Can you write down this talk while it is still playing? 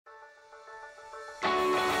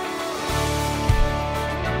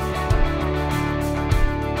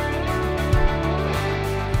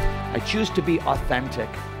choose to be authentic.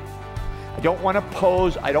 I don't want to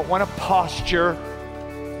pose. I don't want to posture.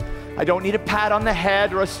 I don't need a pat on the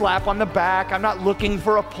head or a slap on the back. I'm not looking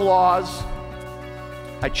for applause.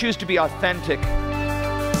 I choose to be authentic. Open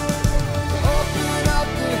up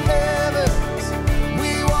the heavens,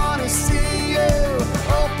 we want to see you.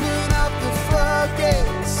 Open up the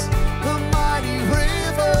floodgates, the mighty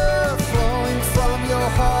river flowing from your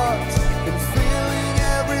heart and filling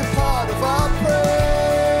every part of our praise.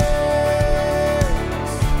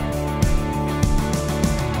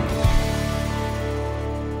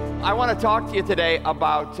 I want to talk to you today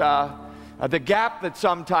about the gap that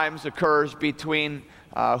sometimes occurs between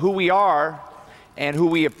who we are and who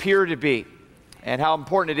we appear to be, and how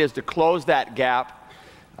important it is to close that gap.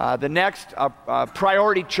 The next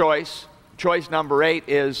priority choice number 8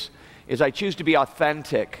 is I choose to be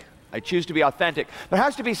authentic. I choose to be authentic. There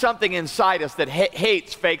has to be something inside us that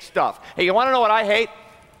hates fake stuff. Hey, you want to know what I hate?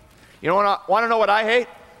 You want to know what I hate?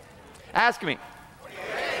 Ask me.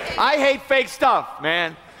 I hate fake stuff,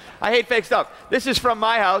 man. I hate fake stuff. This is from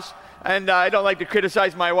my house. And I don't like to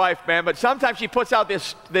criticize my wife, man, but sometimes she puts out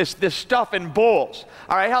this stuff in bowls.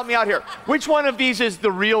 All right, help me out here. Which one of these is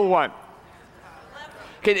the real one?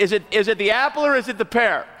 Okay, is it the apple or is it the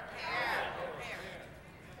pear?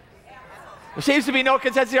 There seems to be no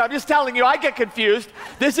consensus here. I'm just telling you, I get confused.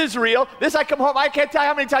 This is real. This, I come home, I can't tell you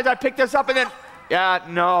how many times I pick this up and then, yeah,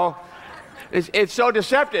 no. It's so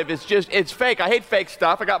deceptive. It's fake. I hate fake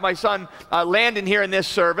stuff. I got my son Landon here in this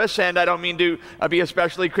service, and I don't mean to be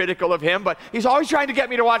especially critical of him, but he's always trying to get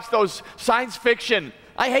me to watch those science fiction.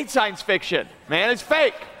 I hate science fiction, man. It's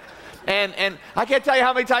fake. And I can't tell you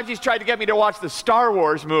how many times he's tried to get me to watch the Star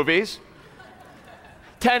Wars movies.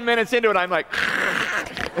 10 minutes into it, I'm like,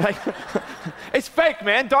 it's fake,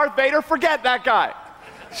 man. Darth Vader, forget that guy.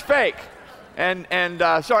 It's fake. And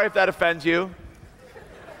sorry if that offends you.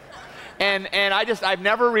 And I've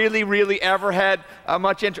never really ever had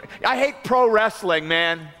much interest. I hate pro wrestling,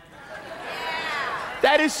 man. Yeah.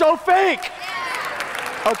 That is so fake.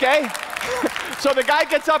 Yeah. Okay? So the guy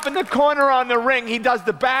gets up in the corner on the ring, he does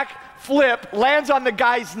the back flip, lands on the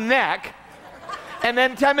guy's neck, and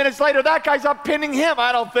then 10 minutes later, that guy's up pinning him.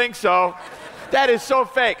 I don't think so. That is so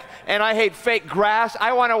fake. And I hate fake grass.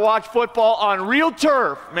 I want to watch football on real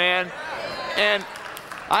turf, man. And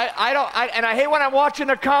I hate when I'm watching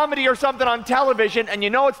a comedy or something on television, and you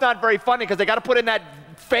know it's not very funny because they got to put in that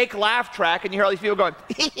fake laugh track, and you hear all these people going,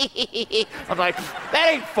 I'm like, that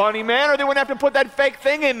ain't funny, man, or they wouldn't have to put that fake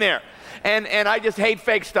thing in there. And I just hate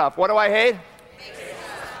fake stuff. What do I hate?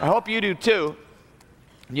 I hope you do too.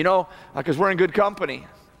 You know, because we're in good company.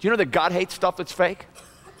 Do you know that God hates stuff that's fake?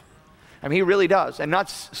 I mean, He really does. And not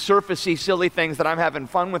surfacey, silly things that I'm having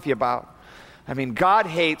fun with you about. I mean, God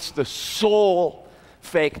hates the soul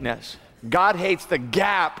fakeness. God hates the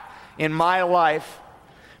gap in my life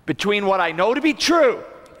between what I know to be true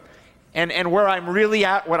and where I'm really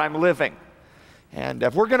at, what I'm living. And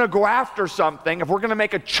if we're going to go after something, if we're going to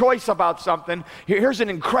make a choice about something, here's an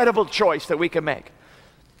incredible choice that we can make.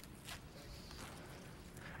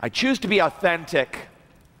 I choose to be authentic.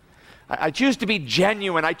 I choose to be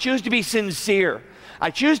genuine. I choose to be sincere. I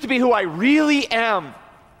choose to be who I really am.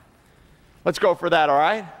 Let's go for that, all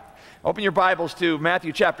right? Open your Bibles to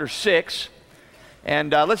Matthew chapter 6,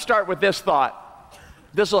 and let's start with this thought.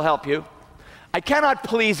 This will help you. I cannot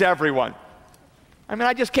please everyone. I mean,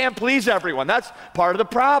 I just can't please everyone. That's part of the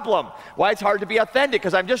problem. Why it's hard to be authentic,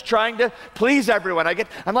 because I'm just trying to please everyone.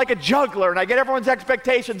 I'm like a juggler, and I get everyone's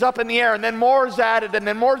expectations up in the air, and then more is added, and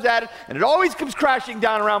then more is added, and it always comes crashing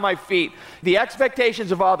down around my feet. The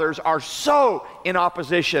expectations of others are so in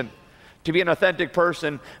opposition to be an authentic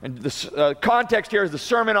person. And the context here is the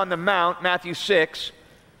Sermon on the Mount, Matthew 6.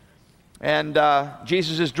 And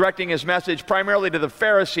Jesus is directing his message primarily to the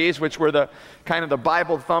Pharisees, which were the kind of the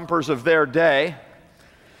Bible thumpers of their day.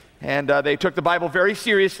 And they took the Bible very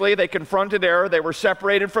seriously. They confronted error. They were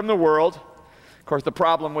separated from the world. Of course, the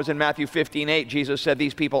problem was in Matthew 15:8. Jesus said,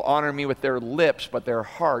 "These people honor me with their lips, but their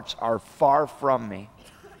hearts are far from me."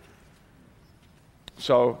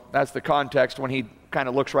 So that's the context when he kind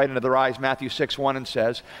of looks right into their eyes, Matthew 6:1, and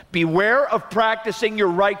says, "Beware of practicing your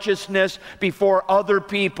righteousness before other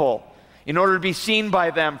people in order to be seen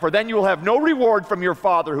by them, for then you will have no reward from your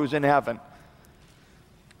Father who's in heaven."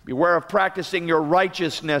 Beware of practicing your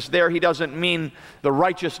righteousness. There he doesn't mean the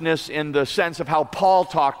righteousness in the sense of how Paul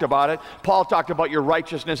talked about it. Paul talked about your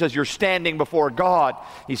righteousness as you're standing before God.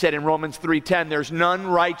 He said in Romans 3:10, "There's none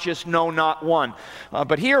righteous, no, not one."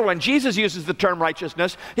 But here, when Jesus uses the term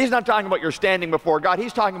righteousness, he's not talking about your standing before God.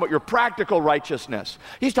 He's talking about your practical righteousness.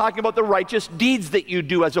 He's talking about the righteous deeds that you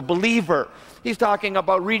do as a believer. He's talking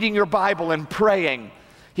about reading your Bible and praying.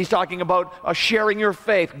 He's talking about sharing your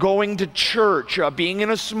faith, going to church, being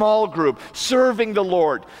in a small group, serving the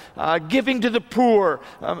Lord, giving to the poor,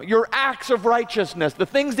 your acts of righteousness, the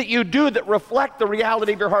things that you do that reflect the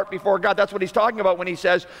reality of your heart before God. That's what he's talking about when he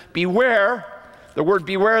says, beware. The word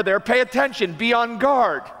beware there, pay attention, be on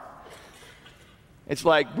guard. It's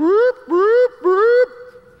like, whoop, whoop, whoop.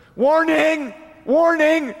 Warning,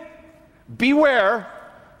 warning. Beware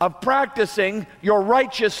of practicing your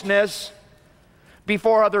righteousness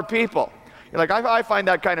before other people. You're like, I find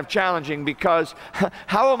that kind of challenging, because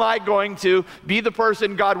how am I going to be the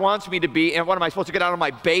person God wants me to be, and what am I supposed to get out of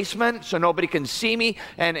my basement so nobody can see me,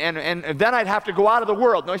 and then I'd have to go out of the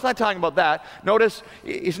world. No, he's not talking about that. Notice,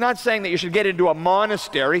 he's not saying that you should get into a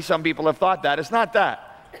monastery. Some people have thought that. It's not that.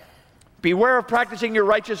 Beware of practicing your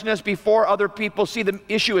righteousness before other people. See, the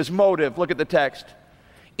issue is motive. Look at the text.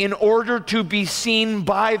 In order to be seen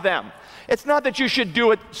by them. It's not that you should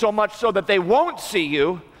do it so much so that they won't see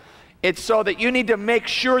you. It's so that you need to make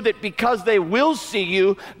sure that because they will see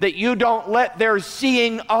you, that you don't let their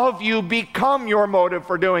seeing of you become your motive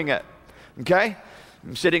for doing it. Okay?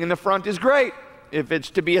 Sitting in the front is great if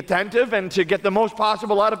it's to be attentive and to get the most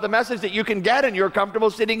possible out of the message that you can get, and you're comfortable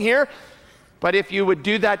sitting here. But if you would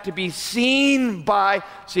do that to be seen by,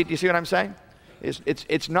 see, do you see what I'm saying?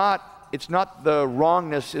 It's not the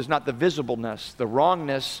wrongness, is not the visibleness. The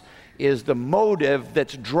wrongness is the motive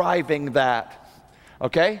that's driving that.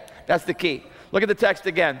 Okay? That's the key. Look at the text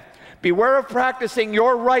again. Beware of practicing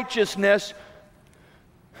your righteousness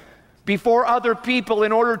before other people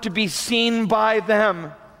in order to be seen by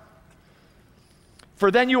them. For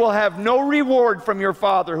then you will have no reward from your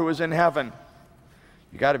Father who is in heaven.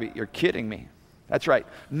 You're kidding me. That's right.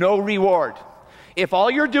 No reward. If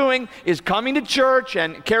all you're doing is coming to church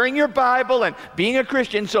and carrying your Bible and being a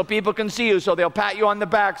Christian so people can see you, so they'll pat you on the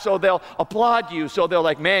back, so they'll applaud you, so they're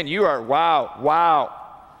like, man, you are, wow, wow.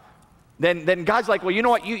 Then God's like, well, you know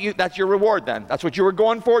what? That's your reward then. That's what you were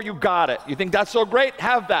going for. You got it. You think that's so great?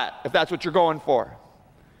 Have that if that's what you're going for.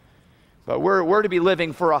 But we're to be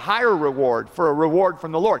living for a higher reward, for a reward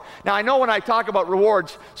from the Lord. Now, I know when I talk about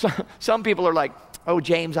rewards, some people are like, oh,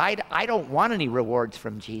 James, I don't want any rewards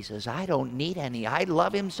from Jesus. I don't need any. I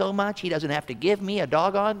love him so much, he doesn't have to give me a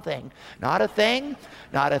doggone thing. Not a thing.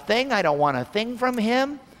 Not a thing. I don't want a thing from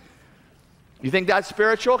him. You think that's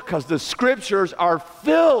spiritual? Because the scriptures are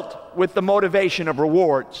filled with the motivation of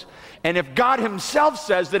rewards. And if God himself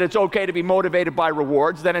says that it's okay to be motivated by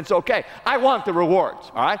rewards, then it's okay. I want the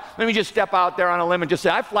rewards, all right? Let me just step out there on a limb and just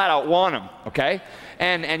say, I flat out want them, okay?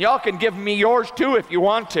 And y'all can give me yours too if you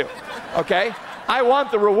want to, okay? I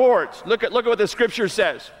want the rewards. Look at what the scripture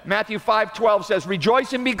says. Matthew 5:12 says,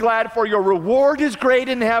 rejoice and be glad, for your reward is great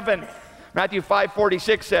in heaven. Matthew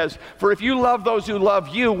 5:46 says, for if you love those who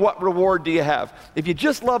love you, what reward do you have? If you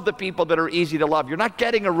just love the people that are easy to love, you're not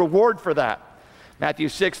getting a reward for that. Matthew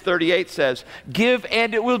 6:38 says, give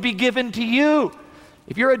and it will be given to you.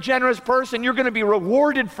 If you're a generous person, you're going to be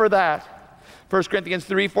rewarded for that. 1 Corinthians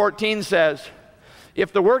 3:14 says,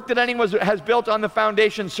 if the work that anyone has built on the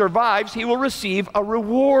foundation survives, he will receive a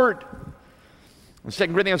reward.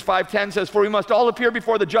 2 Corinthians 5:10 says, for we must all appear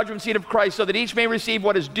before the judgment seat of Christ, so that each may receive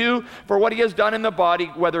what is due for what he has done in the body,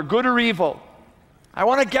 whether good or evil. I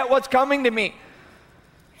want to get what's coming to me.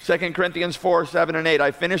 2 Corinthians 4:7 and 8,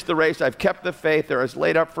 I finished the race, I've kept the faith, there is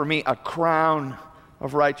laid up for me a crown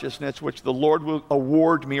of righteousness, which the Lord will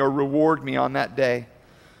award me or reward me on that day.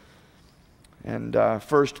 And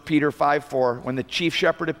 1 Peter 5:4, when the chief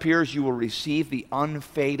shepherd appears, you will receive the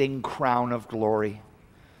unfading crown of glory.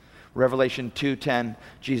 Revelation 2:10,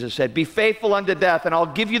 Jesus said, be faithful unto death, and I'll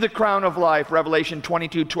give you the crown of life. Revelation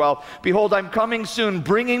 22:12, behold, I'm coming soon,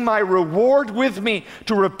 bringing my reward with me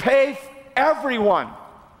to repay everyone.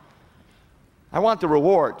 I want the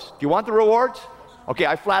rewards. Do you want the rewards? Okay,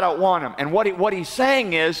 I flat out want them. And what he's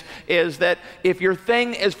saying is that if your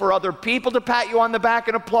thing is for other people to pat you on the back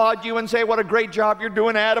and applaud you and say, what a great job you're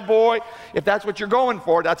doing, attaboy, if that's what you're going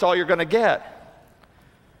for, that's all you're going to get.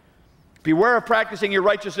 Beware of practicing your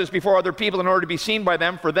righteousness before other people in order to be seen by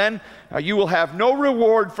them, for then you will have no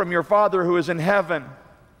reward from your Father who is in heaven.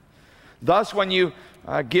 Thus, when you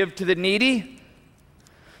give to the needy,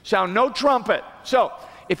 sound no trumpet. So,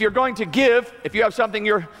 if you're going to give, if you have something,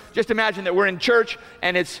 just imagine that we're in church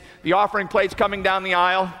and it's the offering plate's coming down the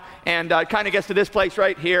aisle, and it kind of gets to this place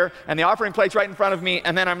right here, and the offering plate's right in front of me,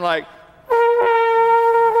 and then I'm like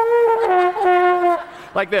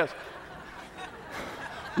this.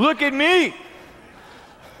 Look at me.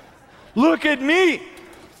 Look at me.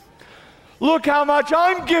 Look how much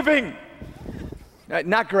I'm giving.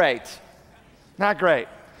 Not great. Not great.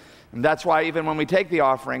 And that's why even when we take the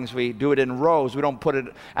offerings, we do it in rows. We don't put it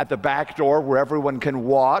at the back door where everyone can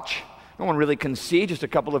watch. No one really can see, just a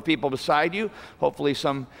couple of people beside you, hopefully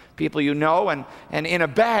some people you know, and in a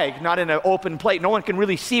bag, not in an open plate. No one can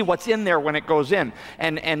really see what's in there when it goes in.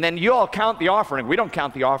 And then you all count the offering. We don't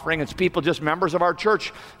count the offering. It's people, just members of our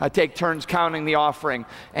church, take turns counting the offering.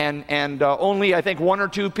 And only, I think, 1 or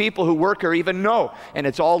 2 people who work here even know. And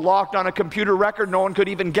it's all locked on a computer record. No one could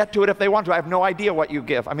even get to it if they want to. I have no idea what you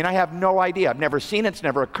give. I mean, I have no idea. I've never seen it. It's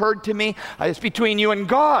never occurred to me. It's between you and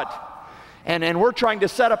God. And we're trying to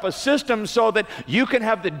set up a system so that you can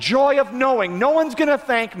have the joy of knowing no one's going to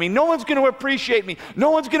thank me, no one's going to appreciate me, no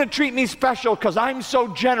one's going to treat me special because I'm so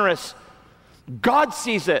generous. God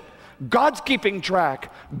sees it. God's keeping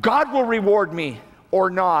track. God will reward me or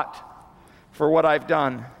not for what I've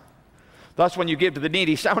done. Thus, when you give to the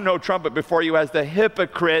needy, sound no trumpet before you as the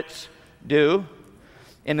hypocrites do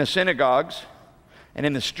in the synagogues and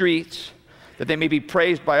in the streets, that they may be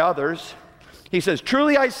praised by others. He says,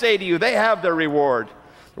 truly I say to you, they have their reward.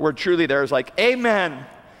 The word truly there is like, amen.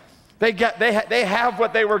 They have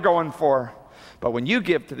what they were going for. But when you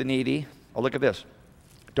give to the needy, oh, look at this.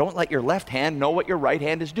 Don't let your left hand know what your right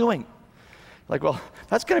hand is doing. Like, well,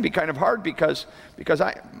 that's going to be kind of hard because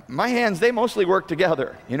my hands, they mostly work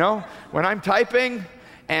together, you know? When I'm typing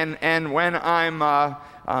and when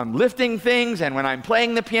I'm lifting things and when I'm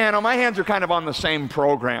playing the piano, my hands are kind of on the same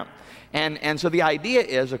program. And so the idea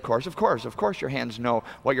is, of course, your hands know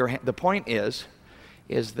what the point is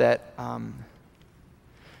that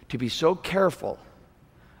to be so careful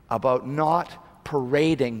about not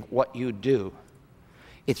parading what you do.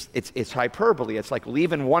 It's hyperbole. It's like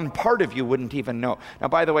leaving one part of you wouldn't even know. Now,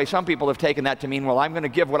 by the way, some people have taken that to mean, well, I'm going to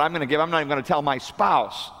give what I'm going to give. I'm not even going to tell my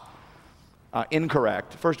spouse.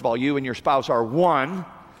 Incorrect. First of all, you and your spouse are one.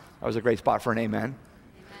 That was a great spot for an amen.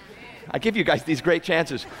 I give you guys these great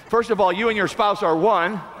chances. First of all, you and your spouse are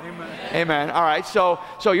one. Amen. Amen. All right, so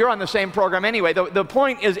you're on the same program anyway. The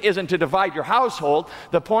point isn't to divide your household.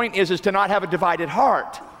 The point is to not have a divided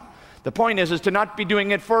heart. The point is to not be doing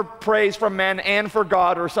it for praise from men and for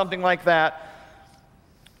God or something like that.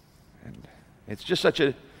 And it's just such a,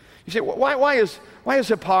 you say, why is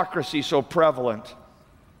hypocrisy so prevalent?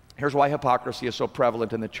 Here's why hypocrisy is so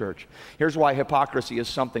prevalent in the church. Here's why hypocrisy is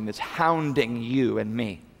something that's hounding you and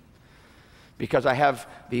me. Because I have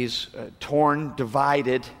these torn,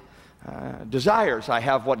 divided desires. I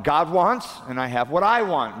have what God wants, and I have what I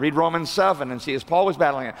want. Read Romans 7 and see as Paul was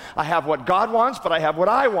battling it. I have what God wants, but I have what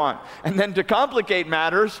I want. And then to complicate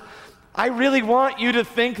matters, I really want you to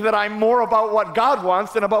think that I'm more about what God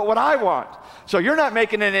wants than about what I want. So you're not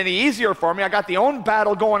making it any easier for me. I got the own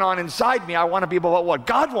battle going on inside me. I want to be about what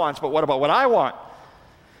God wants, but what about what I want?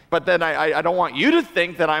 But then I don't want you to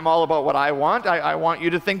think that I'm all about what I want. I want you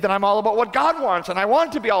to think that I'm all about what God wants, and I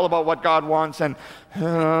want to be all about what God wants, and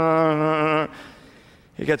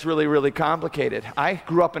it gets really, really complicated. I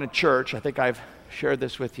grew up in a church. I think I've shared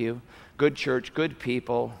this with you. Good church, good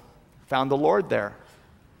people, found the Lord there.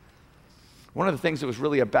 One of the things that was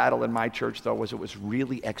really a battle in my church, though, was it was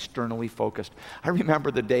really externally focused. I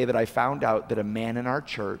remember the day that I found out that a man in our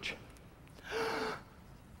church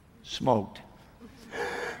smoked.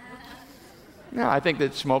 No, I think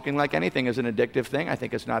that smoking, like anything, is an addictive thing. I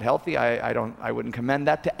think it's not healthy. I wouldn't commend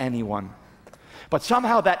that to anyone. But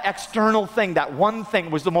somehow that external thing, that one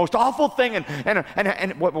thing, was the most awful thing.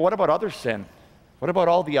 And what about other sin? What about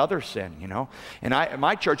all the other sin, you know? And in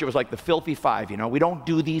my church, it was like the filthy 5, you know? We don't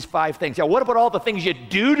do these 5 things. Yeah, what about all the things you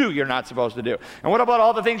do you're not supposed to do? And what about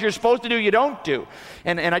all the things you're supposed to do you don't do?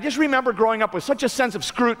 And I just remember growing up with such a sense of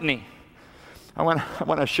scrutiny. I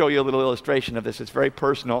want to show you a little illustration of this. It's very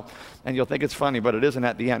personal, and you'll think it's funny, but it isn't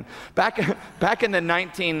at the end. Back in the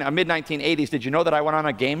mid-1980s, did you know that I went on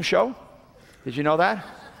a game show? Did you know that?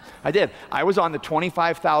 I did. I was on the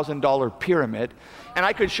 $25,000 pyramid, and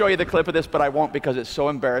I could show you the clip of this, but I won't because it's so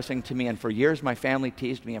embarrassing to me, and for years my family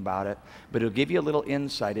teased me about it, but it'll give you a little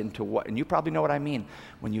insight into what, and you probably know what I mean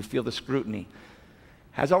when you feel the scrutiny.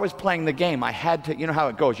 As I was playing the game, I had to, you know how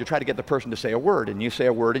it goes, you try to get the person to say a word, and you say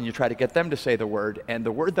a word, and you try to get them to say the word, and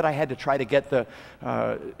the word that I had to try to get the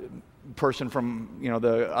person from, you know,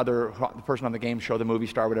 the person on the game show, the movie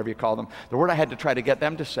star, whatever you call them, the word I had to try to get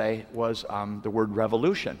them to say was the word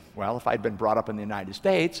revolution. Well, if I'd been brought up in the United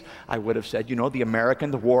States, I would have said, you know, the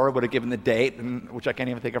war, would have given the date, which I can't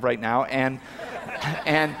even think of right now, and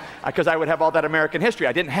because I would have all that American history.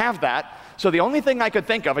 I didn't have that. So the only thing I could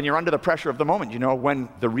think of, and you're under the pressure of the moment, you know, when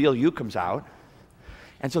the real you comes out,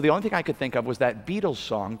 and so the only thing I could think of was that Beatles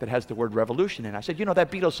song that has the word revolution in it. I said, you know that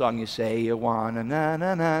Beatles song, you say you wanna na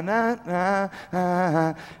na na na na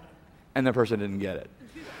na, and the person didn't get it.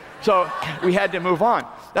 So we had to move on.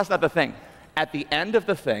 That's not the thing. At the end of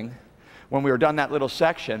the thing, when we were done that little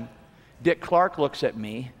section, Dick Clark looks at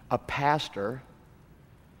me, a pastor,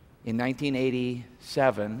 in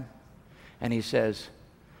 1987, and he says,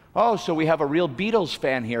 "Oh, so we have a real Beatles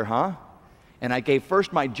fan here, huh?" And I gave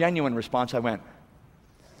first my genuine response. I went,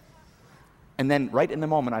 and then right in the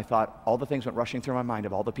moment I thought, all the things went rushing through my mind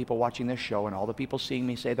of all the people watching this show and all the people seeing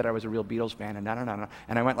me say that I was a real Beatles fan and no.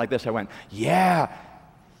 And I went like this, I went, yeah,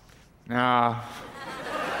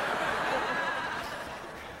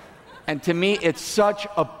 And to me, it's such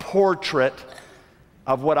a portrait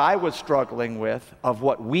of what I was struggling with, of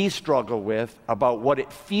what we struggle with, about what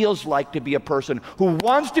it feels like to be a person who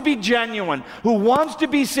wants to be genuine, who wants to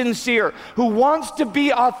be sincere, who wants to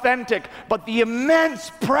be authentic, but the immense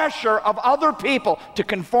pressure of other people to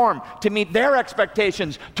conform, to meet their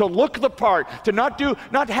expectations, to look the part, to not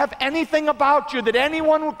have anything about you that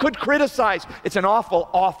anyone could criticize. It's an awful,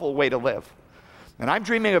 awful way to live. And I'm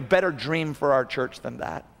dreaming a better dream for our church than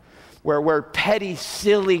that. Where petty,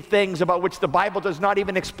 silly things about which the Bible does not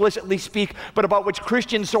even explicitly speak, but about which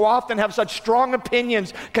Christians so often have such strong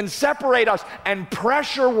opinions, can separate us and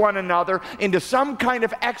pressure one another into some kind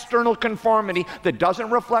of external conformity that doesn't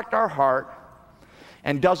reflect our heart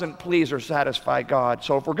and doesn't please or satisfy God.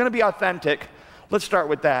 So if we're going to be authentic, let's start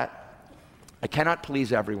with that. I cannot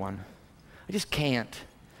please everyone. I just can't.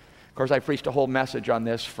 Of course, I preached a whole message on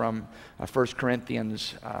this from 1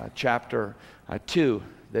 Corinthians chapter 2.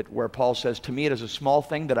 Where Paul says, "To me it is a small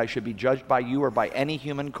thing that I should be judged by you or by any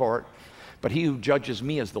human court, but he who judges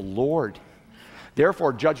me is the Lord.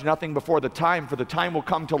 Therefore judge nothing before the time, for the time will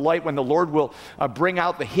come to light when the Lord will bring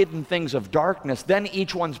out the hidden things of darkness. Then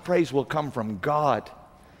each one's praise will come from God."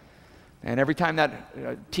 And every time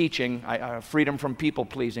that teaching, freedom from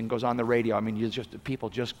people-pleasing, goes on the radio, I mean, people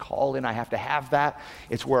just call in. I have to have that.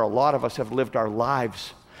 It's where a lot of us have lived our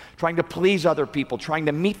lives, trying to please other people, trying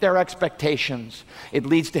to meet their expectations. It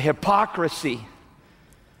leads to hypocrisy.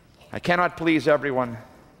 I cannot please everyone.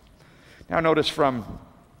 Now notice from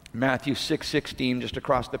Matthew 6:16, just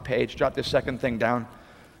across the page, jot this second thing down.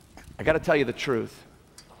 I got to tell you the truth.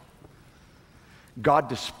 God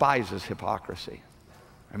despises hypocrisy.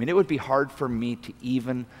 I mean, it would be hard for me to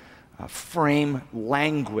even frame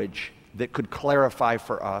language that could clarify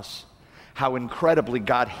for us how incredibly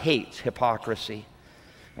God hates hypocrisy.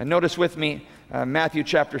 And notice with me, Matthew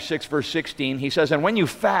chapter 6, verse 16, he says, "And when you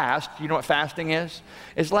fast," you know what fasting is?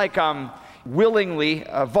 It's like willingly,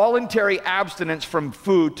 voluntary abstinence from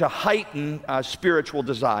food to heighten spiritual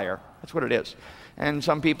desire. That's what it is. And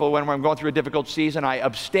some people, when I'm going through a difficult season, I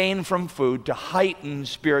abstain from food to heighten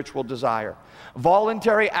spiritual desire.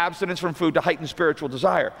 Voluntary abstinence from food to heighten spiritual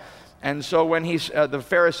desire. And so when the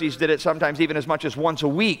Pharisees did it sometimes even as much as once a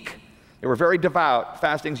week. They were very devout.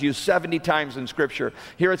 Fasting's used 70 times in Scripture.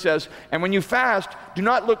 Here it says, "And when you fast, do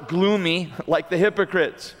not look gloomy like the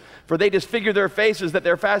hypocrites, for they disfigure their faces that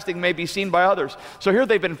their fasting may be seen by others." So here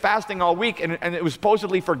they've been fasting all week, and it was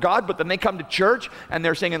supposedly for God, but then they come to church, and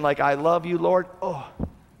they're singing like, "I love you, Lord." Oh.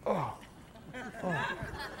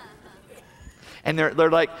 And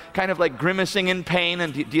they're like, kind of like grimacing in pain.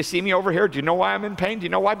 And do you see me over here? Do you know why I'm in pain? Do you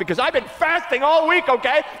know why? Because I've been fasting all week,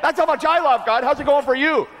 okay? That's how much I love God. How's it going for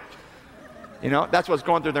you? You know, that's what's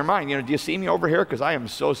going through their mind. You know, do you see me over here? Because I am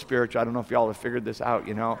so spiritual. I don't know if y'all have figured this out,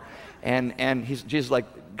 you know. And Jesus like,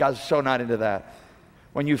 God's so not into that.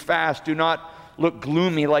 "When you fast, do not look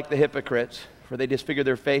gloomy like the hypocrites, for they disfigure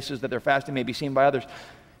their faces that their fasting may be seen by others."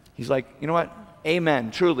 He's like, you know what?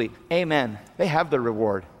 Amen, truly, amen. They have their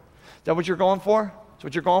reward. Is that what you're going for? Is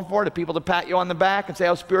what you're going for? To people to pat you on the back and say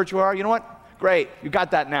how spiritual you are? You know what? Great, you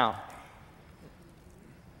got that now.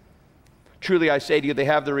 "Truly I say to you, they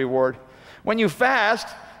have their reward. When you fast,"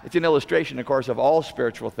 it's an illustration, of course, of all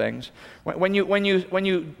spiritual things. When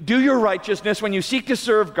you do your righteousness, when you seek to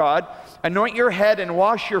serve God, anoint your head and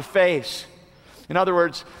wash your face. In other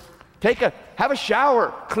words, have a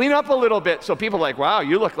shower, clean up a little bit, so people are like, "Wow,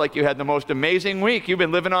 you look like you had the most amazing week. You've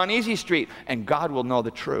been living on easy street." And God will know the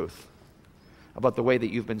truth about the way that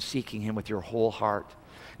you've been seeking Him with your whole heart.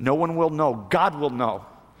 No one will know. God will know.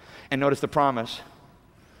 And notice the promise.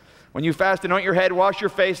 "When you fast, anoint your head, wash your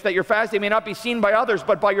face, that your fasting may not be seen by others,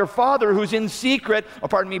 but by your Father who's in secret,"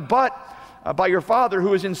 by your Father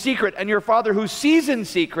who is in secret, "and your Father who sees in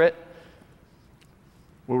secret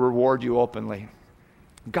will reward you openly."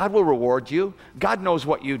 God will reward you. God knows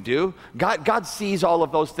what you do. God sees all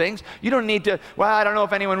of those things. You don't need to, "Well, I don't know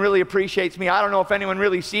if anyone really appreciates me. I don't know if anyone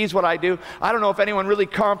really sees what I do. I don't know if anyone really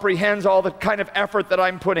comprehends all the kind of effort that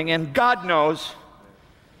I'm putting in." God knows.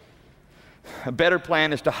 A better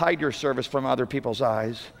plan is to hide your service from other people's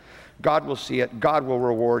eyes. God will see it. God will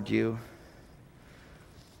reward you.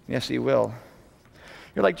 Yes, he will.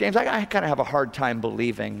 You're like, James, I kind of have a hard time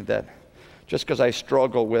believing that just because I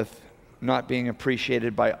struggle with not being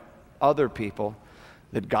appreciated by other people,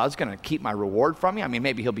 that God's going to keep my reward from me. I mean,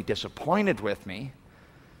 maybe he'll be disappointed with me.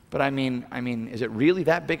 But I mean, is it really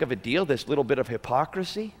that big of a deal, this little bit of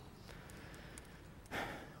hypocrisy?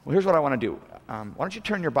 Well, here's what I want to do. Why don't you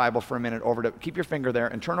turn your Bible for a minute over to, keep your finger there,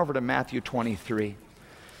 and turn over to Matthew 23.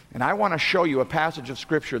 And I want to show you a passage of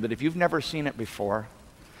Scripture that if you've never seen it before,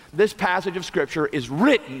 this passage of Scripture is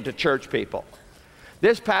written to church people.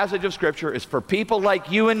 This passage of Scripture is for people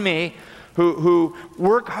like you and me who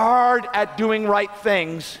work hard at doing right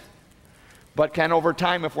things, but can over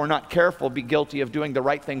time, if we're not careful, be guilty of doing the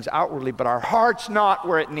right things outwardly, but our heart's not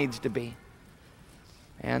where it needs to be.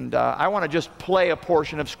 And I want to just play a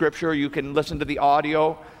portion of Scripture. You can listen to the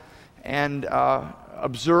audio and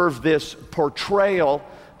observe this portrayal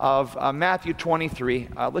of Matthew 23.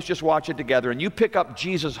 Let's just watch it together. And you pick up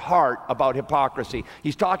Jesus' heart about hypocrisy.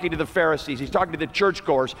 He's talking to the Pharisees. He's talking to the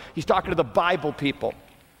churchgoers. He's talking to the Bible people.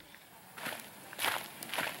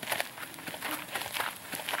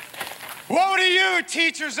 Woe to you,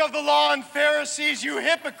 teachers of the law and Pharisees, you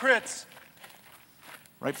hypocrites!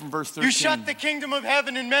 Right from verse 13. You shut the kingdom of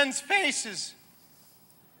heaven in men's faces.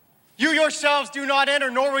 You yourselves do not enter,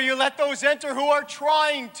 nor will you let those enter who are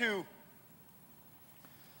trying to.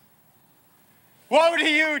 Woe to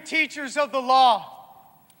you, teachers of the law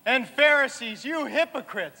and Pharisees, you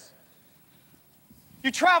hypocrites!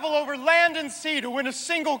 You travel over land and sea to win a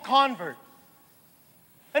single convert.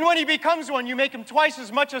 And when he becomes one, you make him twice as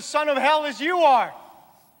much a son of hell as you are.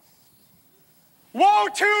 Woe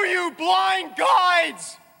to you, blind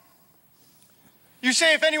guides! You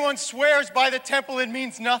say if anyone swears by the temple, it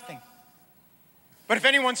means nothing. But if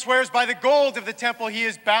anyone swears by the gold of the temple, he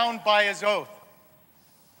is bound by his oath.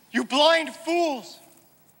 You blind fools!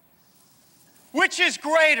 Which is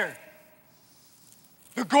greater,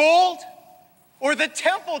 the gold or the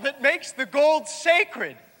temple that makes the gold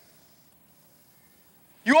sacred?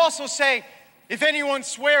 You also say, if anyone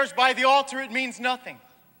swears by the altar, it means nothing.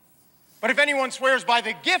 But if anyone swears by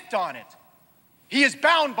the gift on it, he is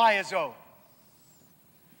bound by his oath.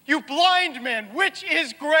 You blind men, which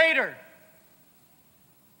is greater,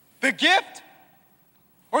 the gift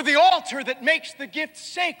or the altar that makes the gift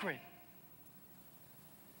sacred?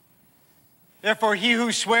 Therefore, he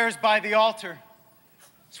who swears by the altar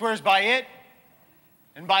swears by it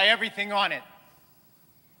and by everything on it.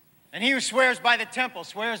 And he who swears by the temple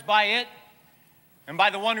swears by it and by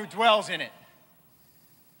the one who dwells in it.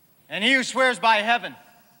 And he who swears by heaven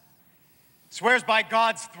swears by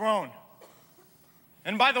God's throne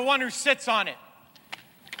and by the one who sits on it.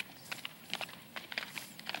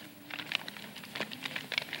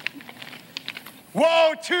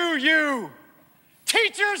 Woe to you,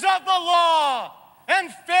 teachers of the law and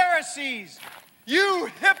Pharisees, you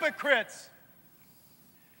hypocrites!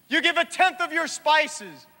 You give 1/10 of your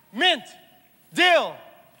spices, mint, dill,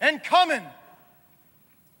 and cumin,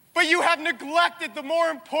 but you have neglected the more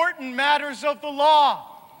important matters of the law: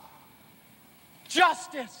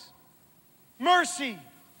 justice, mercy,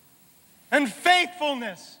 and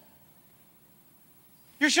faithfulness.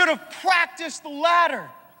 You should have practiced the latter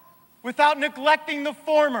without neglecting the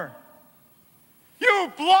former.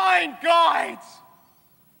 You blind guides!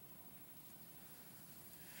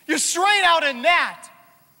 You strain out a gnat,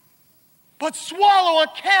 but swallow a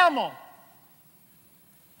camel.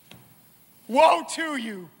 Woe to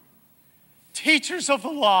you, teachers of the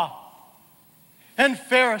law and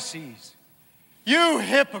Pharisees, you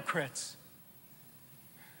hypocrites!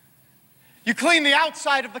 You clean the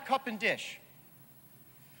outside of the cup and dish,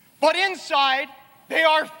 but inside they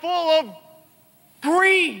are full of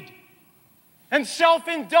greed and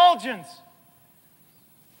self-indulgence.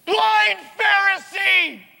 Blind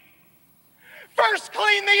Pharisee! First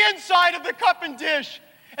clean the inside of the cup and dish,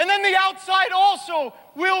 and then the outside also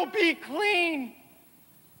will be clean.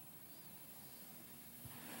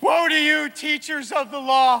 Woe to you, teachers of the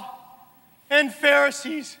law and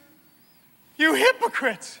Pharisees, you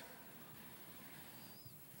hypocrites!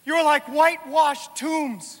 You're like whitewashed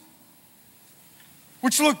tombs,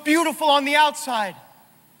 which look beautiful on the outside,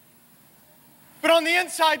 but on the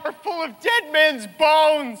inside are full of dead men's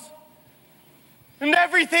bones and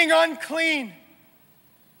everything unclean.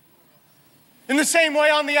 In the same way,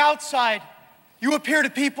 on the outside, you appear to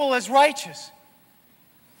people as righteous,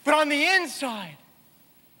 but on the inside,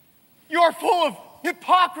 you are full of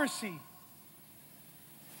hypocrisy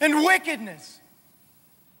and wickedness.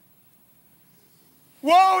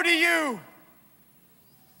 Woe to you,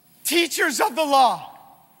 teachers of the law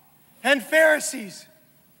and Pharisees,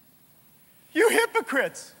 you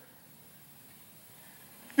hypocrites!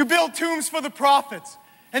 You build tombs for the prophets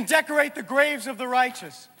and decorate the graves of the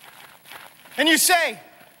righteous. And you say,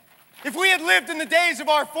 if we had lived in the days of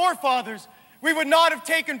our forefathers, we would not have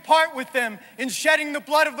taken part with them in shedding the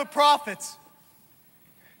blood of the prophets.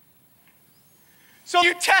 So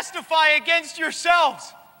you testify against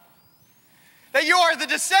yourselves that you are the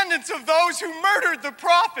descendants of those who murdered the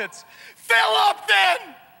prophets. Fill up then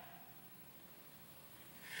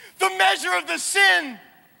the measure of the sin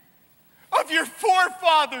of your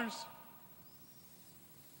forefathers.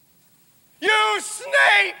 You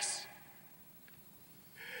snakes!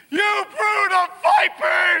 You brood of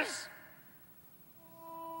vipers!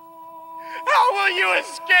 How will you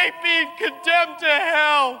escape being condemned to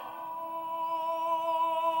hell?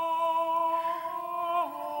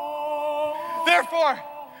 Therefore,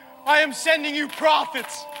 I am sending you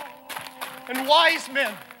prophets and wise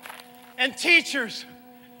men and teachers.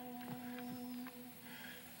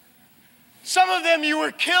 Some of them you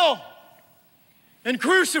will kill and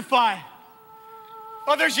crucify.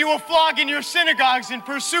 Others you will flog in your synagogues and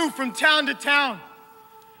pursue from town to town.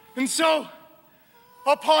 And so,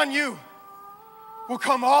 upon you will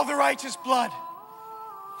come all the righteous blood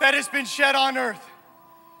that has been shed on earth,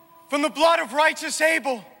 from the blood of righteous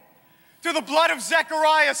Abel to the blood of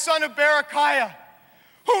Zechariah, son of Berechiah,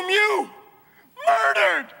 whom you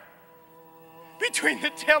murdered between the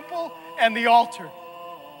temple and the altar.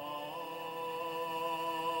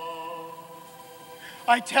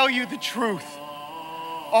 I tell you the truth,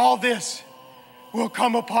 all this will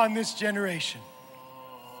come upon this generation.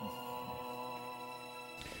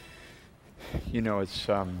 You know, it's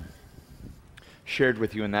shared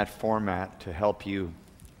with you in that format to help you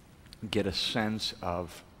get a sense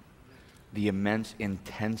of the immense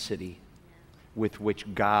intensity with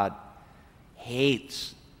which God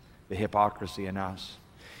hates the hypocrisy in us.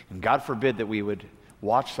 And God forbid that we would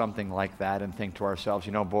watch something like that and think to ourselves,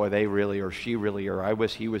 you know, boy, they really, or she really, or I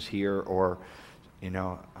wish he was here, or, you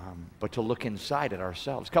know, but to look inside at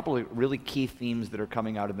ourselves. A couple of really key themes that are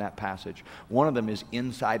coming out of that passage. One of them is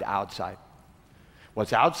inside, outside.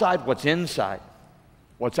 What's outside, what's inside.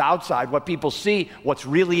 What's outside, what people see, what's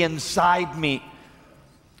really inside me.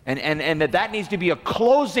 And that needs to be a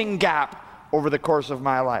closing gap over the course of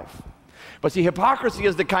my life. But see, hypocrisy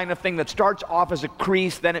is the kind of thing that starts off as a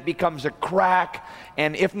crease, then it becomes a crack,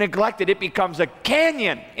 and if neglected, it becomes a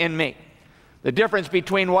canyon in me. The difference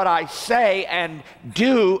between what I say and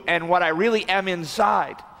do and what I really am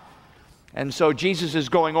inside. And so Jesus is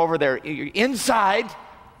going over there. Inside,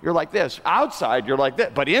 you're like this. Outside, you're like this.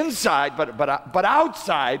 But inside, but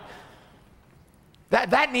outside,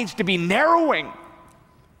 that needs to be narrowing.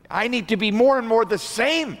 I need to be more and more the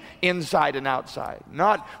same inside and outside,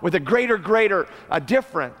 not with a greater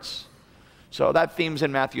difference. So that theme's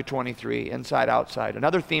in Matthew 23, inside, outside.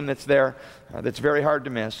 Another theme that's there that's very hard to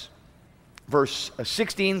miss. Verse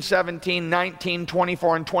 16, 17, 19,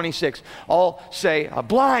 24, and 26 all say,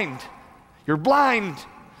 blind. You're blind.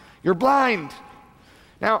 You're blind.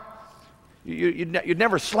 Now, you'd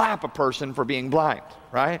never slap a person for being blind,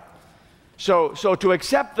 right? So to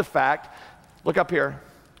accept the fact, look up here,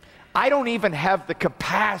 I don't even have the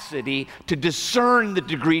capacity to discern the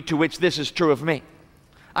degree to which this is true of me.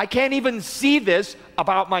 I can't even see this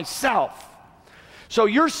about myself. So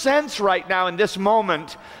your sense right now in this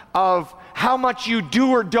moment of how much you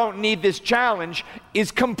do or don't need this challenge is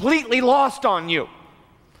completely lost on you.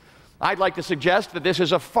 I'd like to suggest that this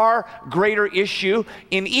is a far greater issue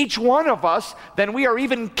in each one of us than we are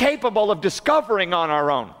even capable of discovering on our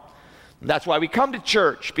own. That's why we come to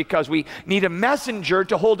church, because we need a messenger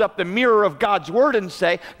to hold up the mirror of God's Word and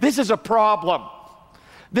say, this is a problem.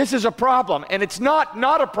 This is a problem. And it's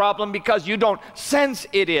not a problem because you don't sense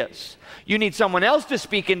it is. You need someone else to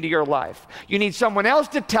speak into your life. You need someone else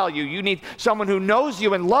to tell you. You need someone who knows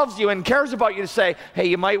you and loves you and cares about you to say, hey,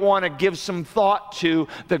 you might want to give some thought to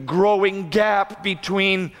the growing gap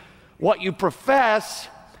between what you profess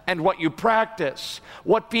and what you practice.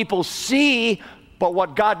 What people see, but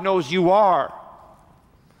what God knows you are.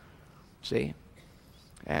 See?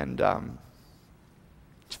 And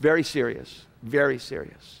it's very serious, very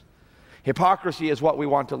serious. Hypocrisy is what we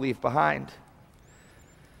want to leave behind.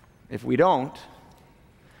 If we don't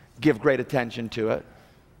give great attention to it,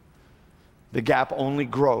 the gap only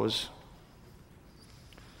grows.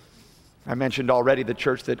 I mentioned already the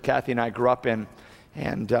church that Kathy and I grew up in,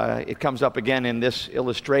 and it comes up again in this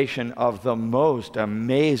illustration of the most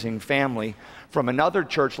amazing family from another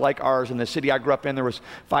church like ours in the city I grew up in. There was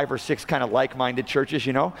 5 or 6 kind of like-minded churches,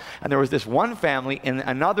 you know, and there was this one family in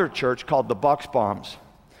another church called the Bucksbaums.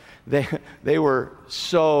 They were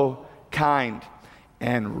so kind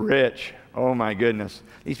and rich. Oh my goodness.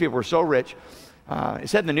 These people were so rich. it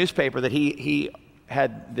said in the newspaper that he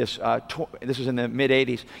had this, this was in the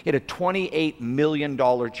mid-'80s, he had a $28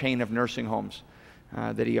 million chain of nursing homes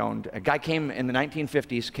that he owned. A guy came in the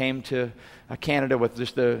 1950s, came to Canada with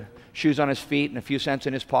just the shoes on his feet and a few cents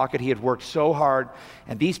in his pocket. He had worked so hard,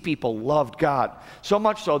 and these people loved God. So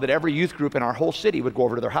much so that every youth group in our whole city would go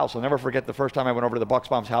over to their house. I'll never forget the first time I went over to the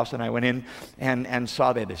Bucksbaum's house, and I went in and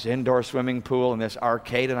saw they had this indoor swimming pool and this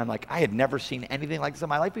arcade, and I'm like, I had never seen anything like this in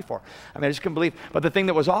my life before. I mean, I just couldn't believe. But the thing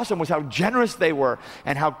that was awesome was how generous they were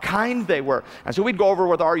and how kind they were. And so we'd go over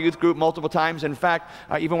with our youth group multiple times. In fact,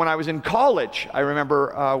 even when I was in college, I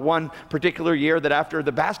remember one particular year that after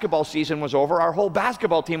the basketball season was over, our whole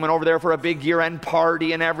basketball team went over there for a big year-end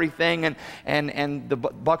party and everything, and the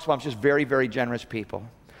Bucksbaums, just very, very generous people.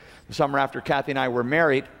 The summer after Kathy and I were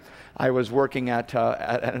married, I was working at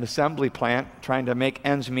an assembly plant trying to make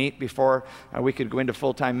ends meet before we could go into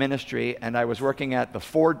full-time ministry, and I was working at the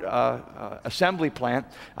Ford assembly plant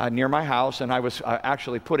near my house, and I was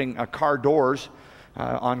actually putting car doors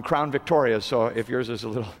on Crown Victorias. So if yours is a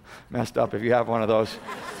little messed up, if you have one of those,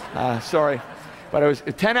 sorry. But it was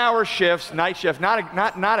 10-hour shifts, night shift,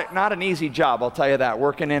 not an easy job, I'll tell you that.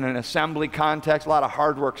 Working in an assembly context, a lot of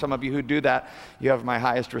hard work. Some of you who do that, you have my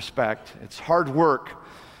highest respect. It's hard work.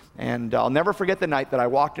 And I'll never forget the night that I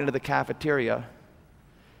walked into the cafeteria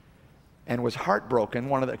and was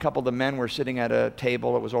heartbroken. A couple of the men were sitting at a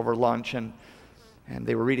table, it was over lunch, and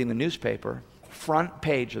they were reading the newspaper, front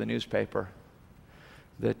page of the newspaper,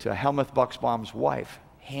 that Helmuth Bucksbaum's wife,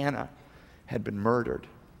 Hannah, had been murdered.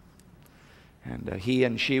 And he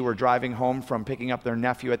and she were driving home from picking up their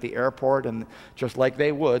nephew at the airport, and just like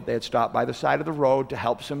they would, they had stopped by the side of the road to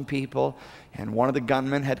help some people, and one of the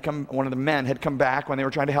men had come back when they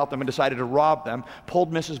were trying to help them and decided to rob them,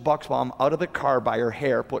 pulled Mrs. Bucksbaum out of the car by her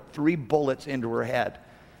hair, put 3 bullets into her head.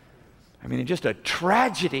 I mean, just a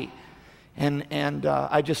tragedy. And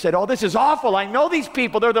I just said, oh, this is awful. I know these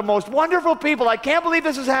people. They're the most wonderful people. I can't believe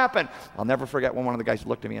this has happened. I'll never forget when one of the guys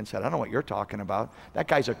looked at me and said, I don't know what you're talking about. That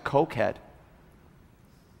guy's a cokehead.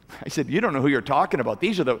 I said, you don't know who you're talking about.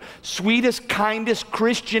 These are the sweetest, kindest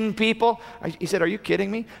Christian people. He said, are you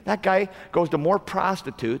kidding me? That guy goes to more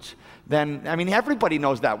prostitutes than, I mean, everybody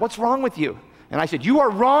knows that. What's wrong with you? And I said, you are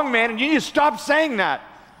wrong, man, and you need to stop saying that.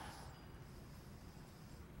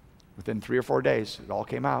 Within 3 or 4 days, it all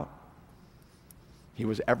came out. He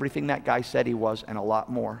was everything that guy said he was and a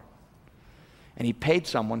lot more. And he paid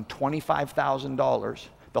someone $25,000.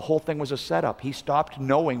 The whole thing was a setup. He stopped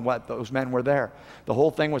knowing what those men were there. The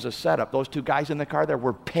whole thing was a setup. Those 2 guys in the car there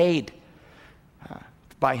were paid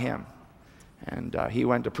by him. And he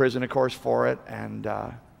went to prison, of course, for it. And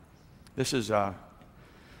this is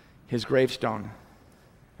his gravestone.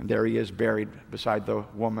 And there he is buried beside the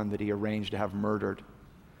woman that he arranged to have murdered.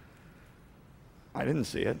 I didn't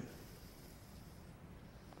see it.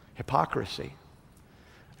 Hypocrisy.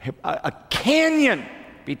 A canyon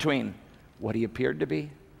between what he appeared to be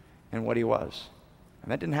and what he was.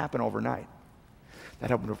 And that didn't happen overnight. That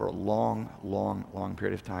happened over a long, long, long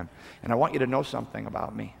period of time. And I want you to know something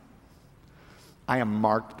about me. I am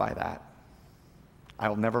marked by that.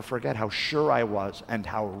 I'll never forget how sure I was and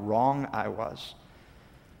how wrong I was.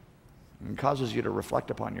 It causes you to reflect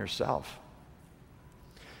upon yourself.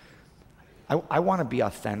 I want to be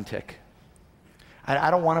authentic. I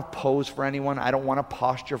don't want to pose for anyone. I don't want to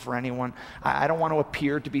posture for anyone. I don't want to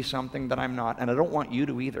appear to be something that I'm not, and I don't want you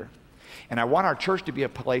to either. And I want our church to be a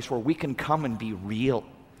place where we can come and be real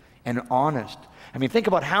and honest. I mean, think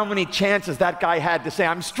about how many chances that guy had to say,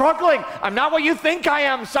 I'm struggling. I'm not what you think I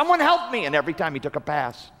am. Someone help me. And every time he took a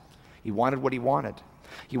pass, he wanted what he wanted.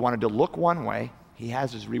 He wanted to look one way. He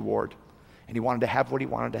has his reward. And he wanted to have what he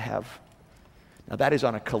wanted to have. Now, that is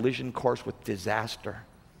on a collision course with disaster.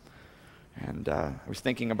 And I was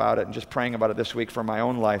thinking about it and just praying about it this week for my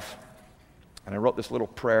own life. And I wrote this little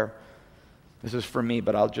prayer. This is for me,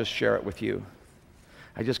 but I'll just share it with you.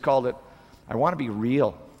 I just called it, I want to be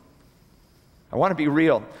real. I want to be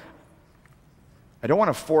real. I don't want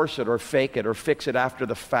to force it or fake it or fix it after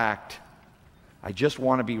the fact. I just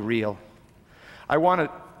want to be real. I want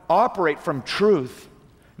to operate from truth,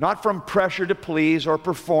 not from pressure to please or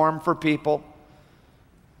perform for people.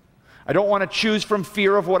 I don't want to choose from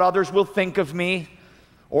fear of what others will think of me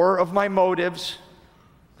or of my motives.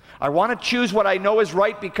 I want to choose what I know is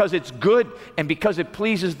right because it's good and because it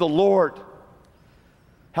pleases the Lord.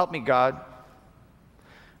 Help me, God.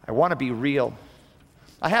 I want to be real.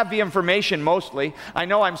 I have the information mostly. I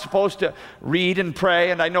know I'm supposed to read and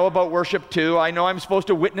pray, and I know about worship too. I know I'm supposed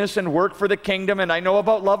to witness and work for the kingdom, and I know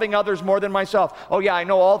about loving others more than myself. Oh yeah, I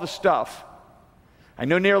know all the stuff. I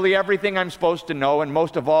know nearly everything I'm supposed to know, and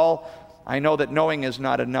most of all, I know that knowing is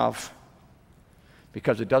not enough.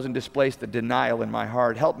 because it doesn't displace the denial in my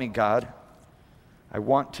heart. Help me, God. I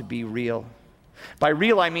want to be real. By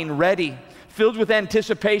real, I mean ready, filled with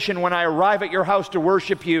anticipation when I arrive at your house to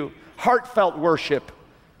worship you. Heartfelt worship.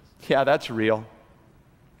 Yeah, that's real.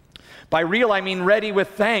 By real, I mean ready with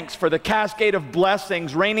thanks for the cascade of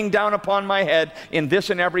blessings raining down upon my head in this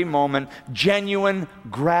and every moment. Genuine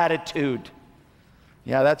gratitude.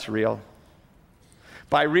 Yeah, that's real.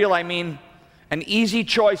 By real, I mean an easy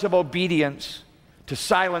choice of obedience to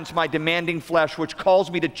silence my demanding flesh, which calls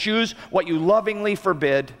me to choose what you lovingly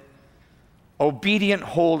forbid. Obedient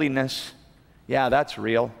holiness. Yeah, that's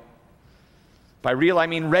real. By real, I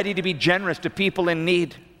mean ready to be generous to people in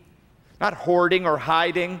need. Not hoarding or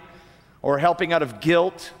hiding or helping out of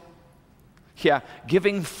guilt. Yeah,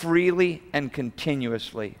 giving freely and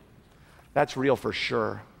continuously. That's real for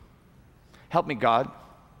sure. Help me, God.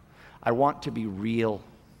 I want to be real.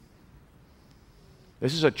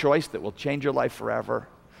 This is a choice that will change your life forever.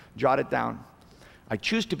 Jot it down. I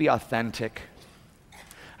choose to be authentic.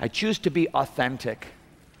 I choose to be authentic.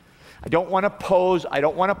 I don't want to pose. I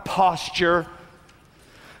don't want to posture.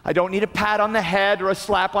 I don't need a pat on the head or a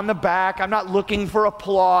slap on the back. I'm not looking for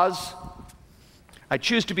applause. I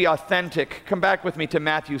choose to be authentic. Come back with me to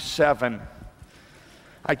Matthew 7.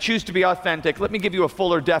 I choose to be authentic. Let me give you a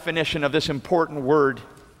fuller definition of this important word.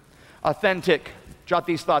 Authentic. Jot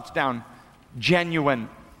these thoughts down. Genuine,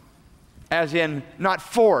 as in not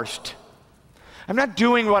forced. I'm not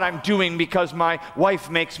doing what I'm doing because my wife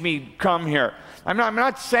makes me come here. I'm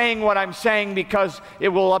not saying what I'm saying because it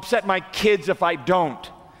will upset my kids if I don't.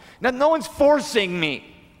 Now, no one's forcing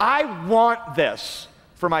me. I want this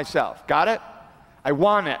for myself. Got it? I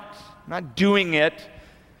want it. I'm not doing it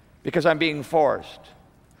because I'm being forced.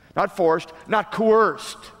 Not forced, not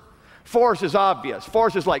coerced. Force is obvious.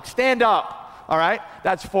 Force is like, stand up, all right?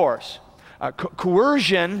 That's force.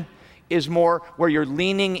 Coercion is more where you're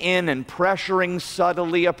leaning in and pressuring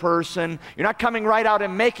subtly a person. You're not coming right out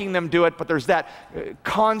and making them do it, but there's that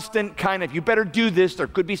constant kind of, you better do this, there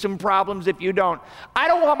could be some problems if you don't. I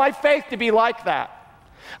don't want my faith to be like that.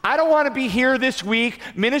 I don't want to be here this week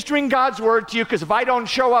ministering God's word to you because if I don't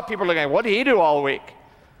show up, people are going, what did he do all week?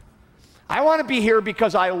 I want to be here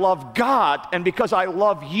because I love God and because I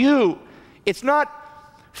love you. It's not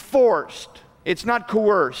forced. It's not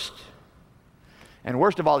coerced. And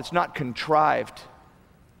worst of all, it's not contrived.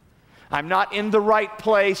 I'm not in the right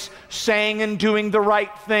place saying and doing the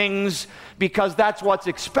right things because that's what's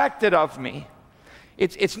expected of me.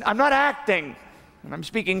 I'm not acting, and I'm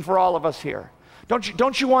speaking for all of us here.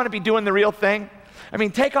 Don't you want to be doing the real thing? I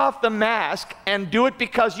mean, take off the mask and do it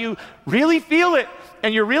because you really feel it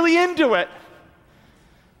and you're really into it.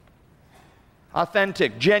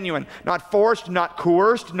 Authentic, genuine, not forced, not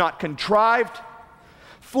coerced, not contrived.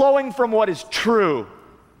 Flowing from what is true,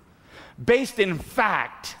 based in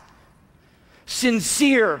fact,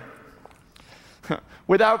 sincere,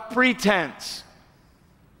 without pretense,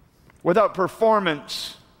 without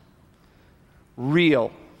performance,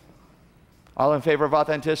 real. All in favor of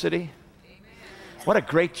authenticity? Amen. What a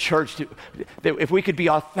great church if we could be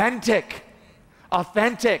authentic.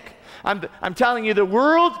 Authentic. I'm telling you, the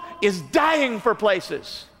world is dying for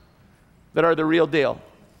places that are the real deal.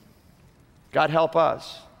 God help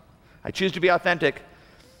us. I choose to be authentic.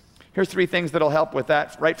 Here's 3 things that'll help with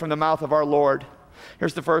that, right from the mouth of our Lord.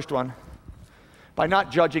 Here's the first one. By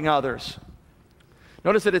not judging others.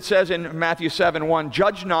 Notice that it says in Matthew 7:1,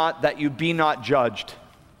 judge not that you be not judged.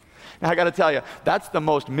 Now I got to tell you, that's the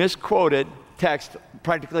most misquoted text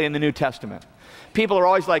practically in the New Testament. People are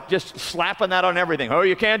always like just slapping that on everything. Oh,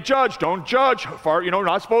 you can't judge. Don't judge.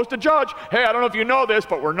 Not supposed to judge. Hey, I don't know if you know this,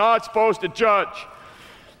 but we're not supposed to judge.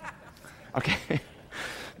 Okay,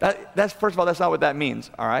 that's first of all, that's not what that means,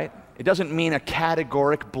 all right? It doesn't mean a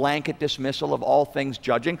categoric blanket dismissal of all things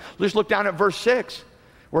judging. Just look down at verse 6,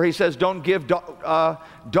 where he says, don't give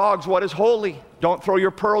dogs what is holy. Don't throw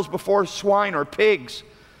your pearls before swine or pigs.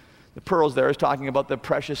 The pearls there is talking about the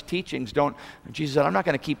precious teachings. Jesus said, I'm not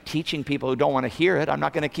going to keep teaching people who don't want to hear it. I'm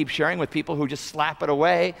not going to keep sharing with people who just slap it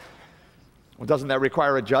away. Well, doesn't that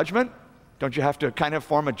require a judgment? Don't you have to kind of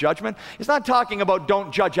form a judgment? It's not talking about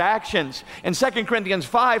don't judge actions. In 2 Corinthians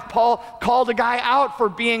 5, Paul called a guy out for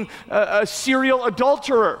being a serial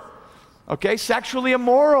adulterer, okay, sexually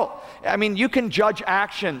immoral. I mean, you can judge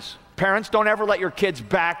actions. Parents, don't ever let your kids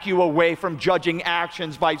back you away from judging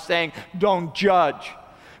actions by saying, don't judge.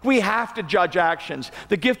 We have to judge actions.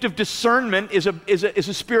 The gift of discernment is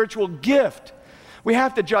a spiritual gift. We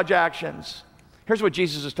have to judge actions. Here's what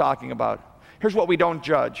Jesus is talking about. Here's what we don't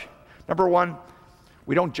judge. Number 1,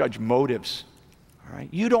 we don't judge motives. All right?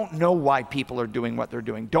 You don't know why people are doing what they're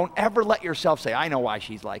doing. Don't ever let yourself say, I know why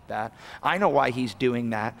she's like that. I know why he's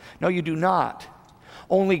doing that. No, you do not.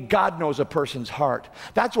 Only God knows a person's heart.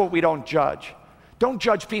 That's what we don't judge. Don't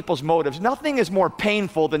judge people's motives. Nothing is more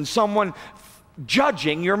painful than someone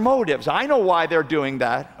judging your motives. I know why they're doing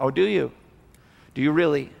that. Oh, do you? Do you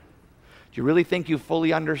really? Do you really think you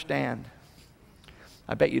fully understand?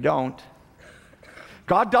 I bet you don't.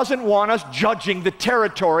 God doesn't want us judging the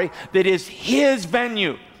territory that is His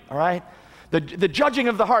venue, all right? The judging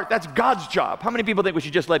of the heart, that's God's job. How many people think we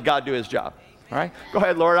should just let God do His job? All right? Go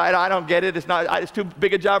ahead, Lord. I don't get it. It's too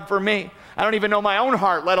big a job for me. I don't even know my own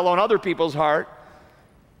heart, let alone other people's heart.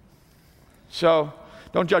 So,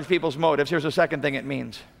 don't judge people's motives. Here's the second thing it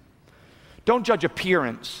means. Don't judge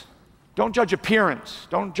appearance. Don't judge appearance.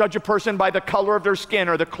 Don't judge a person by the color of their skin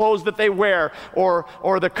or the clothes that they wear or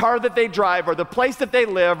the car that they drive or the place that they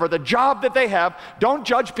live or the job that they have. Don't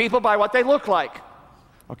judge people by what they look like.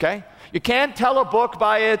 Okay? You can't tell a book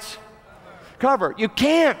by its cover. You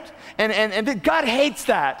can't. And God hates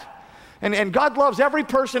that. And God loves every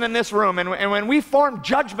person in this room. And when we form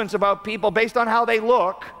judgments about people based on how they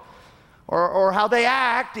look, or how they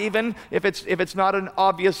act, even if it's not an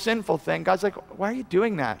obvious sinful thing, God's like, why are you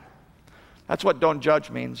doing that? That's what don't judge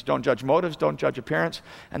means. Don't judge motives, don't judge appearance.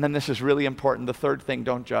 And then this is really important, the third thing,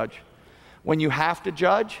 don't judge. When you have to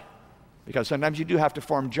judge, because sometimes you do have to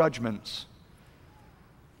form judgments,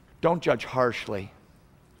 don't judge harshly.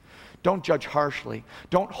 Don't judge harshly.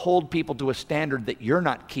 Don't hold people to a standard that you're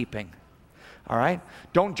not keeping. All right?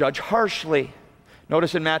 Don't judge harshly.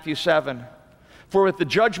 Notice in Matthew 7, for with the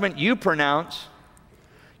judgment you pronounce,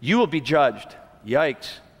 you will be judged. Yikes.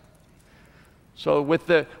 So with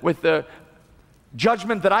the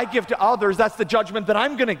judgment that I give to others, that's the judgment that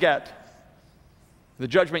I'm going to get. The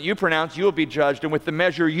judgment you pronounce, you will be judged. And with the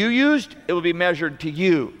measure you used, it will be measured to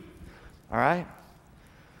you. All right?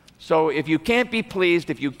 So if you can't be pleased,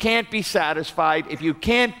 if you can't be satisfied, if you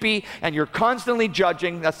can't be, and you're constantly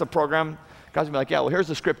judging, that's the program. God's going to be like, yeah, well, here's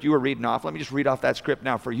the script you were reading off. Let me just read off that script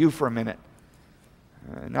now for you for a minute.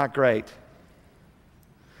 Not great.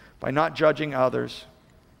 By not judging others.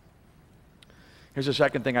 Here's the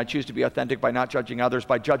second thing. I choose to be authentic by not judging others,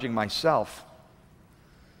 by judging myself.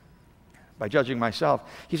 By judging myself.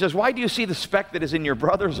 He says, why do you see the speck that is in your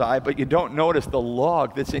brother's eye, but you don't notice the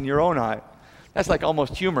log that's in your own eye? That's like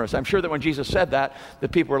almost humorous. I'm sure that when Jesus said that, the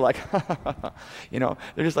people were like, you know,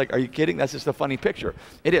 they're just like, are you kidding? That's just a funny picture.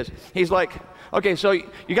 It is. He's like, okay, so you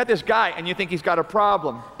got this guy and you think he's got a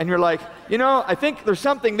problem. And you're like, you know, I think there's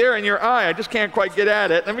something there in your eye. I just can't quite get at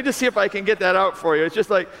it. Let me just see if I can get that out for you. It's just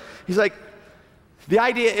like, he's like, the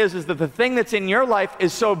idea is that the thing that's in your life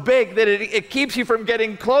is so big that it keeps you from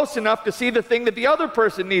getting close enough to see the thing that the other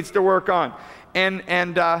person needs to work on.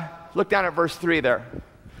 And look down at verse 3 there.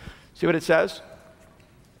 See what it says?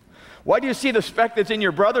 Why do you see the speck that's in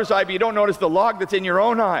your brother's eye, but you don't notice the log that's in your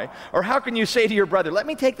own eye? Or how can you say to your brother, let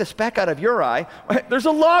me take the speck out of your eye? There's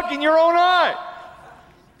a log in your own eye.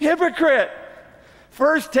 Hypocrite.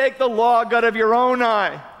 First take the log out of your own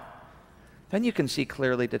eye. Then you can see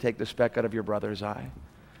clearly to take the speck out of your brother's eye.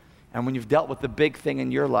 And when you've dealt with the big thing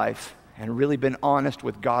in your life and really been honest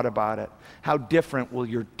with God about it, how different will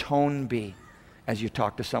your tone be as you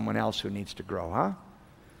talk to someone else who needs to grow, huh?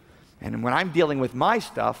 And when I'm dealing with my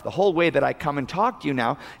stuff, the whole way that I come and talk to you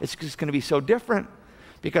now, it's just going to be so different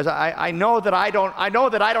because I know that I don't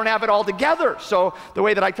have it all together. So the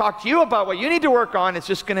way that I talk to you about what you need to work on, it's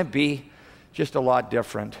just going to be just a lot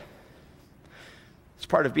different. It's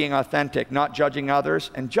part of being authentic, not judging others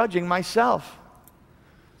and judging myself.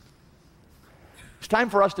 It's time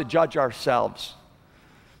for us to judge ourselves.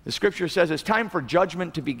 The scripture says it's time for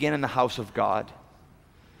judgment to begin in the house of God.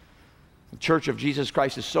 The Church of Jesus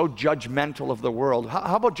Christ is so judgmental of the world.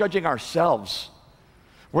 How about judging ourselves?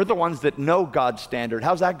 We're the ones that know God's standard.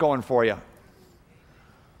 How's that going for you?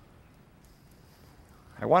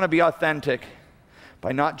 I want to be authentic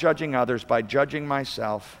by not judging others, by judging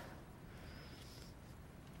myself.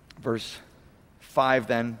 Verse 5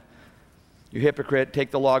 then, you hypocrite,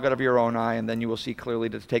 take the log out of your own eye, and then you will see clearly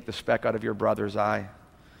to take the speck out of your brother's eye.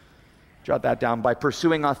 Jot that down. By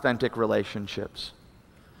pursuing authentic relationships.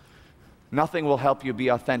 Nothing will help you be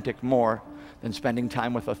authentic more than spending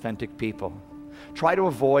time with authentic people. Try to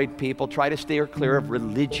avoid people. Try to steer clear of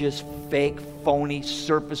religious, fake, phony,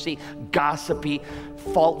 surfacey, gossipy,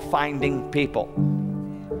 fault-finding people.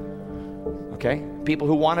 Okay? People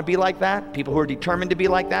who want to be like that, people who are determined to be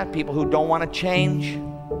like that, people who don't want to change.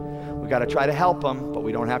 We got to try to help them, but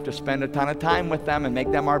we don't have to spend a ton of time with them and make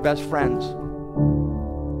them our best friends.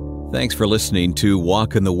 Thanks for listening to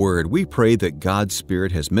Walk in the Word. We pray that God's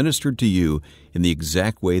Spirit has ministered to you in the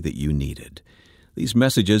exact way that you needed. These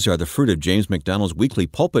messages are the fruit of James MacDonald's weekly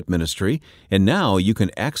pulpit ministry, and now you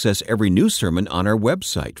can access every new sermon on our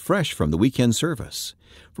website, fresh from the weekend service.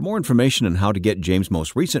 For more information on how to get James'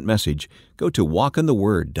 most recent message, go to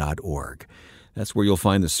walkintheword.org. That's where you'll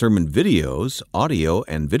find the sermon videos, audio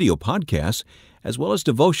and video podcasts, as well as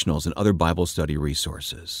devotionals and other Bible study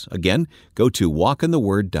resources. Again, go to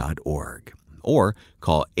walkintheword.org or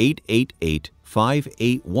call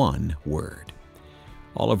 888-581-WORD.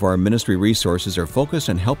 All of our ministry resources are focused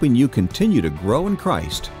on helping you continue to grow in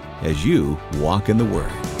Christ as you walk in the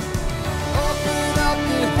Word.